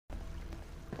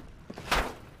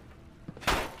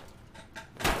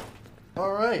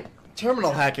Alright,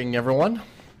 terminal hacking, everyone.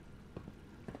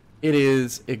 It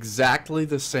is exactly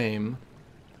the same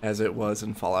as it was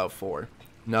in Fallout 4.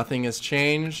 Nothing has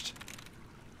changed.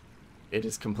 It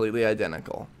is completely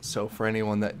identical. So for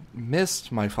anyone that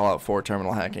missed my Fallout 4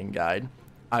 terminal hacking guide,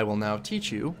 I will now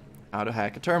teach you how to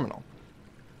hack a terminal.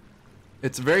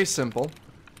 It's very simple,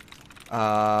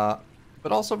 but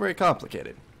also very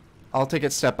complicated. I'll take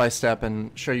it step by step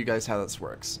and show you guys how this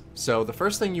works. So the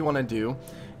first thing you want to do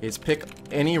is pick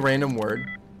any random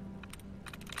word,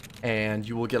 and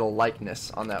you will get a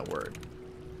likeness on that word.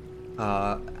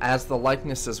 As the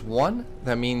likeness is 1,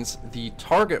 that means the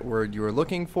target word you are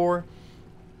looking for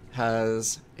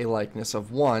has a likeness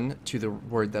of 1 to the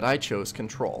word that I chose,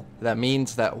 control. That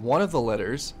means that one of the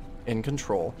letters in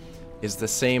control is the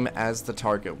same as the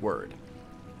target word.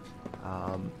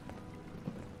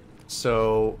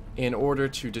 So in order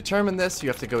to determine this, you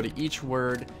have to go to each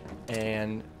word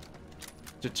and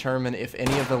determine if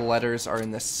any of the letters are in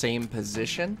the same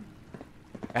position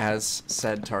as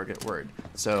said target word.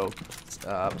 So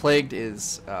plagued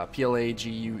is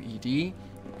Plagued,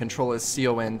 control is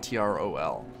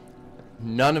Control.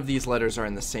 None of these letters are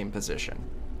in the same position.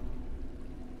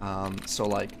 So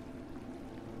like,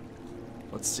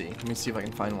 let's see, let me see if I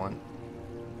can find one.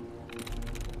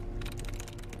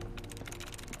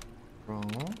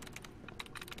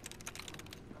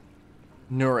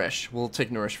 Nourish. We'll take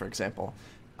Nourish for example.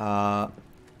 We'll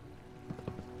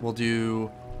do...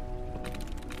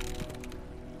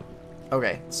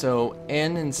 Okay, so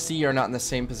N and C are not in the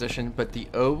same position, but the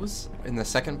O's in the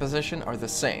second position are the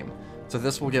same. So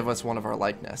this will give us one of our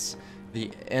likeness.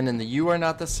 The N and the U are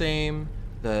not the same,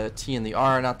 the T and the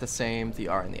R are not the same, the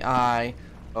R and the I,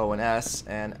 O and S,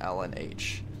 and L and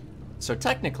H. So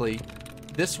technically,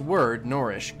 this word,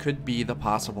 Nourish, could be the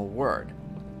possible word,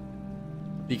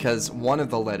 because one of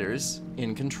the letters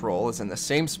in control is in the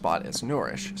same spot as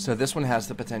Nourish, so this one has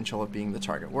the potential of being the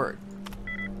target word.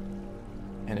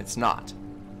 And it's not.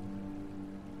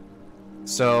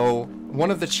 So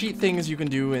one of the cheat things you can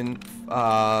do in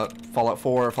Fallout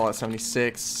 4, Fallout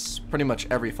 76, pretty much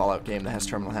every Fallout game that has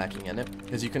terminal hacking in it,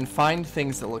 is you can find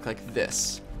things that look like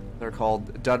this. They're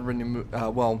called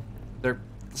well, they're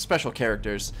special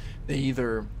characters. They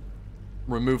either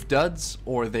remove duds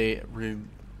or they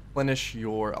replenish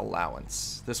your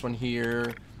allowance. This one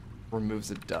here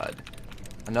removes a dud.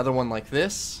 Another one like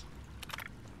this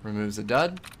removes a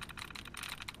dud.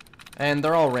 And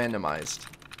they're all randomized,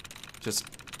 just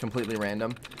completely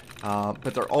random.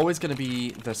 But they're always going to be,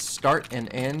 the start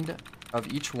and end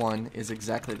of each one is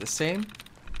exactly the same.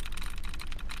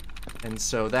 And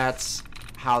so that's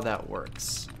how that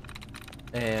works.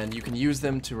 And you can use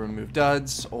them to remove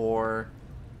duds, or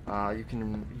you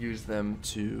can use them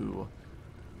to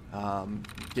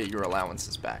get your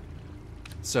allowances back.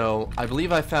 So I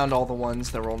believe I found all the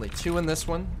ones. There were only 2 in this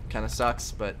one. Kind of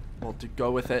sucks, but we'll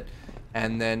go with it.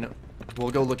 And then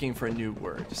we'll go looking for a new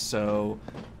word. So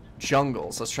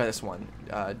jungles, let's try this one.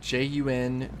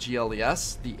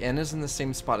 Jungles. The N is in the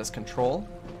same spot as control.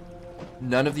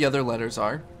 None of the other letters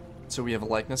are, so we have a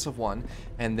likeness of 1.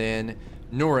 And then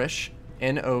nourish,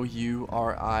 Nourish.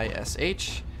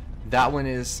 That one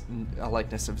is a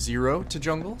likeness of 0 to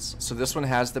jungles, so this one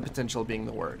has the potential of being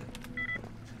the word.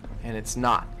 And it's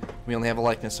not. We only have a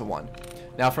likeness of 1.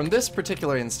 Now from this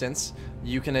particular instance,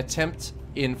 you can attempt,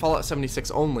 in Fallout 76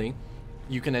 only,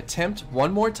 you can attempt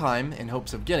one more time in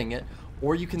hopes of getting it,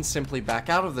 or you can simply back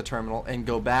out of the terminal and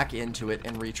go back into it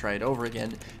and retry it over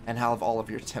again and have all of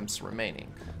your attempts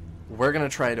remaining. We're going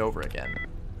to try it over again.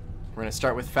 We're going to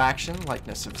start with faction,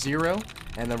 likeness of 0,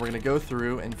 and then we're going to go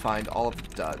through and find all of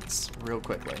the duds real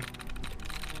quickly.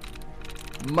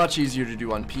 Much easier to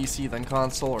do on PC than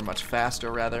console, or much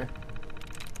faster rather.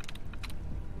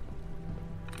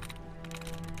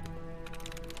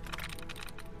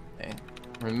 Okay.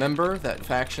 Remember that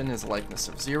faction is a likeness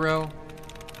of 0.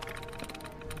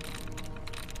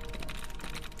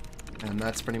 And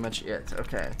that's pretty much it.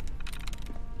 Okay.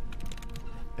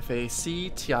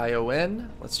 FACTION.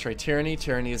 Let's try tyranny.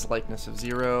 Tyranny is a likeness of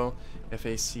 0.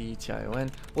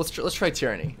 FACTION. Let's try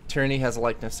tyranny. Tyranny has a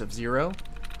likeness of 0,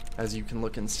 as you can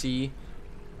look and see.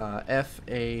 FACTION.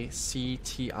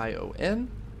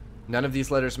 None of these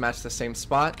letters match the same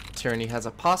spot. Tyranny has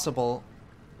a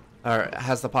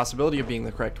has the possibility of being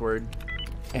the correct word,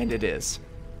 and it is.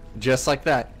 Just like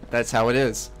that. That's how it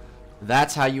is.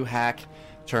 That's how you hack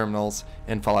terminals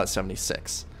in Fallout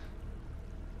 76.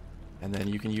 And then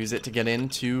you can use it to get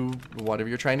into whatever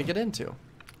you're trying to get into.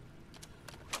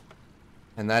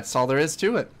 And that's all there is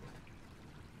to it.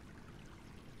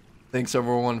 Thanks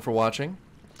everyone for watching.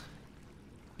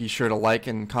 Be sure to like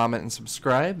and comment and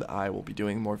subscribe. I will be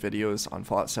doing more videos on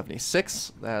Fallout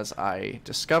 76 as I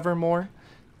discover more.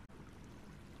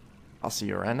 I'll see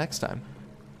you around next time.